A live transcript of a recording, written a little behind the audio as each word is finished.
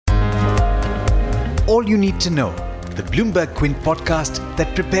all you need to know, the Bloomberg Quint podcast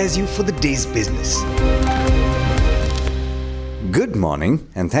that prepares you for the day's business. Good morning,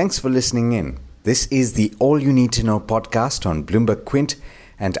 and thanks for listening in. This is the All You Need to Know podcast on Bloomberg Quint,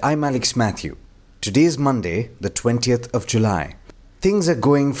 and I'm Alex Matthew. Today is Monday, the 20th of July. Things are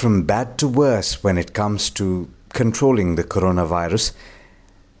going from bad to worse when it comes to controlling the coronavirus.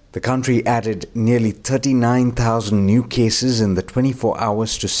 The country added nearly 39,000 new cases in the 24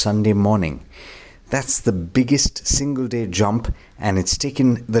 hours to Sunday morning. That's the biggest single-day jump, and it's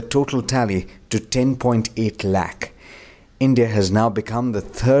taken the total tally to 10.8 lakh. India has now become the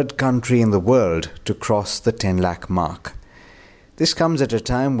third country in the world to cross the 10 lakh mark. This comes at a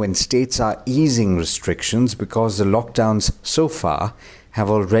time when states are easing restrictions because the lockdowns so far have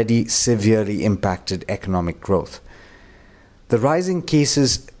already severely impacted economic growth. The rising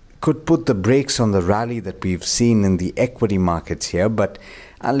cases could put the brakes on the rally that we've seen in the equity markets here, but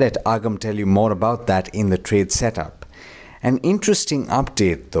I'll let Agam tell you more about that in the trade setup. An interesting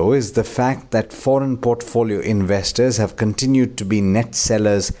update, though, is the fact that foreign portfolio investors have continued to be net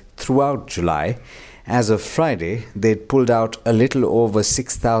sellers throughout July. As of Friday, they'd pulled out a little over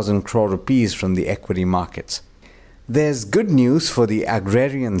 6,000 crore rupees from the equity markets. There's good news for the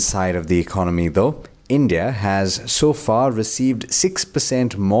agrarian side of the economy, though. India has so far received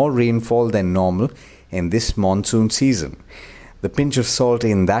 6% more rainfall than normal in this monsoon season. The pinch of salt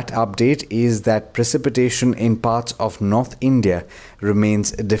in that update is that precipitation in parts of North India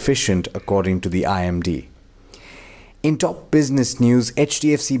remains deficient according to the IMD. In top business news,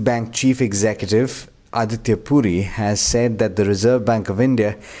 HDFC Bank Chief Executive Aditya Puri has said that the Reserve Bank of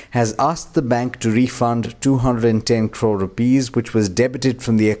India has asked the bank to refund 210 crore rupees which was debited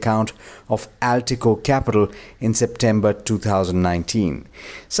from the account of Altico Capital in September 2019.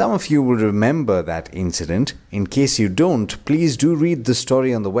 Some of you will remember that incident. In case you don't, please do read the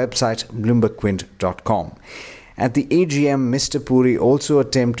story on the website bloombergquint.com. At the AGM, Mr. Puri also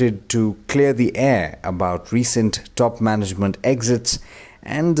attempted to clear the air about recent top management exits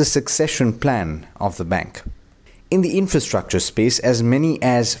and the succession plan of the bank. In the infrastructure space, as many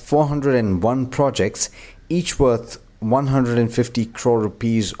as 401 projects, each worth 150 crore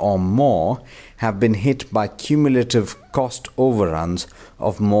rupees or more, have been hit by cumulative cost overruns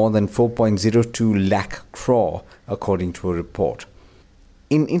of more than 4.02 lakh crore, according to a report.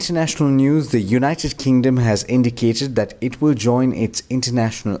 In international news, the United Kingdom has indicated that it will join its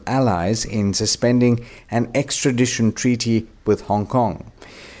international allies in suspending an extradition treaty with Hong Kong.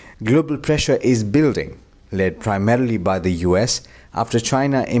 Global pressure is building, led primarily by the US, after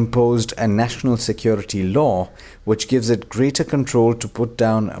China imposed a national security law which gives it greater control to put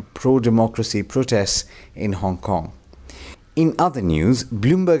down pro-democracy protests in Hong Kong. In other news,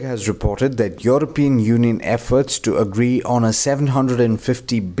 Bloomberg has reported that European Union efforts to agree on a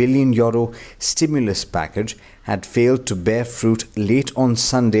 750 billion euro stimulus package had failed to bear fruit late on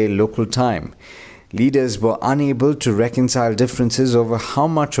Sunday local time. Leaders were unable to reconcile differences over how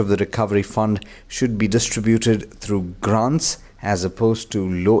much of the recovery fund should be distributed through grants as opposed to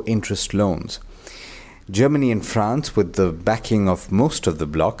low-interest loans. Germany and France, with the backing of most of the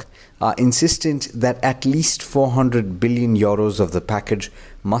bloc, are insistent that at least 400 billion euros of the package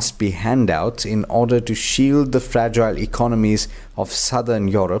must be handouts in order to shield the fragile economies of southern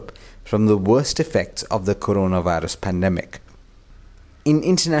Europe from the worst effects of the coronavirus pandemic. In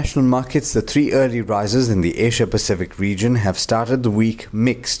international markets, the three early risers in the Asia-Pacific region have started the week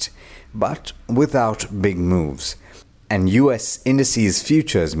mixed, but without big moves. And US indices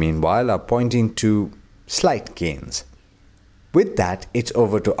futures, meanwhile, are pointing to slight gains. With that, it's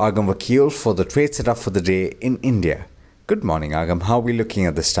over to Agam Vakil for the trade setup for the day in India. Good morning, Agam. How are we looking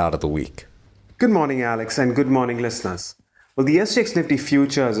at the start of the week? Good morning, Alex, and good morning, listeners. Well, the SGX Nifty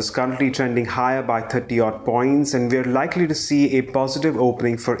futures is currently trending higher by 30-odd points, and we're likely to see a positive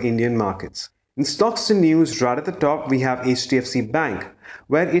opening for Indian markets. In stocks and news, right at the top, we have HDFC Bank,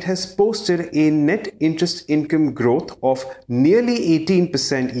 where it has posted a net interest income growth of nearly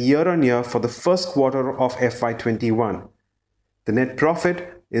 18% year-on-year for the first quarter of FY21. The net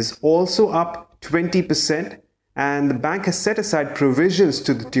profit is also up 20%, and the bank has set aside provisions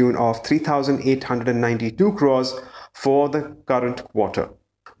to the tune of 3,892 crores for the current quarter.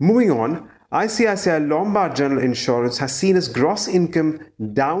 Moving on, ICICI Lombard General Insurance has seen its gross income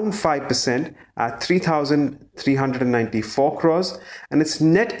down 5% at 3,394 crores, and its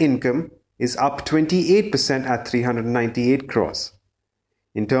net income is up 28% at 398 crores.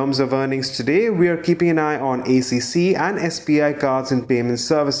 In terms of earnings today, we are keeping an eye on ACC and SBI Cards and Payment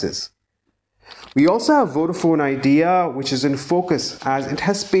Services. We also have Vodafone Idea, which is in focus as it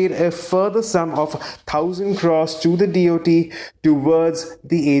has paid a further sum of 1,000 crores to the DoT towards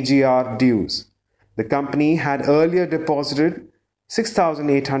the AGR dues. The company had earlier deposited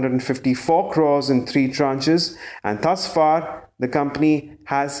 6,854 crores in 3 tranches, and thus far the company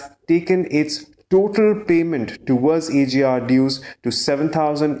has taken its total payment towards AGR dues to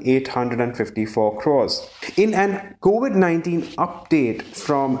 7,854 crores. In an COVID-19 update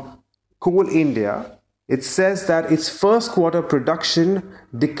from Coal India, it says that its first quarter production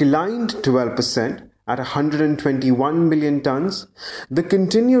declined 12% at 121 million tons. The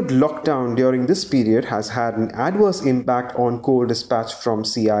continued lockdown during this period has had an adverse impact on coal dispatch from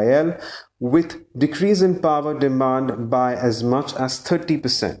CIL, with decrease in power demand by as much as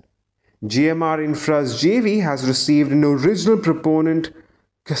 30%. GMR Infra's JV has received an original proponent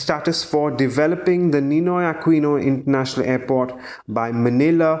status for developing the Ninoy Aquino International Airport by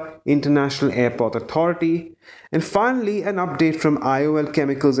Manila International Airport Authority. And finally, an update from IOL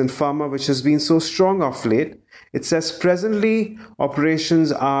Chemicals and Pharma, which has been so strong of late. It says presently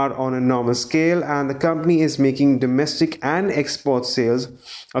operations are on a normal scale and the company is making domestic and export sales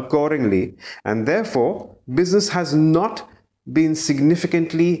accordingly, and therefore business has not been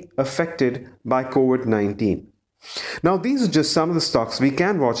significantly affected by COVID-19. Now, these are just some of the stocks we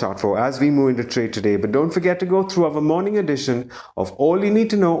can watch out for as we move into trade today, but don't forget to go through our morning edition of All You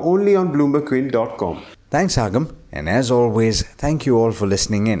Need to Know only on BloombergQuint.com. Thanks, Agam, and as always, thank you all for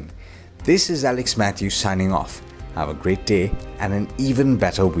listening in. This is Alex Matthews signing off. Have a great day and an even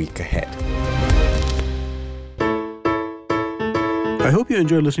better week ahead. I hope you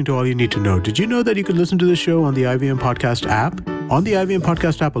enjoyed listening to All You Need to Know. Did you know that you could listen to the show on the IVM Podcast app? On the IVM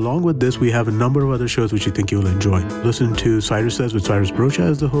Podcast app, along with this, we have a number of other shows which you think you'll enjoy. Listen to Cyrus Says with Cyrus Brocha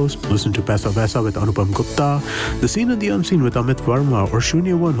as the host. Listen to Paisa Vaisa with Anupam Gupta. The Scene and the Unseen with Amit Verma, or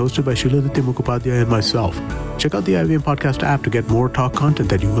Shunya One hosted by Shiladitya Mukhopadhyay and myself. Check out the IVM Podcast app to get more talk content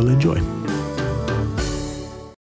that you will enjoy.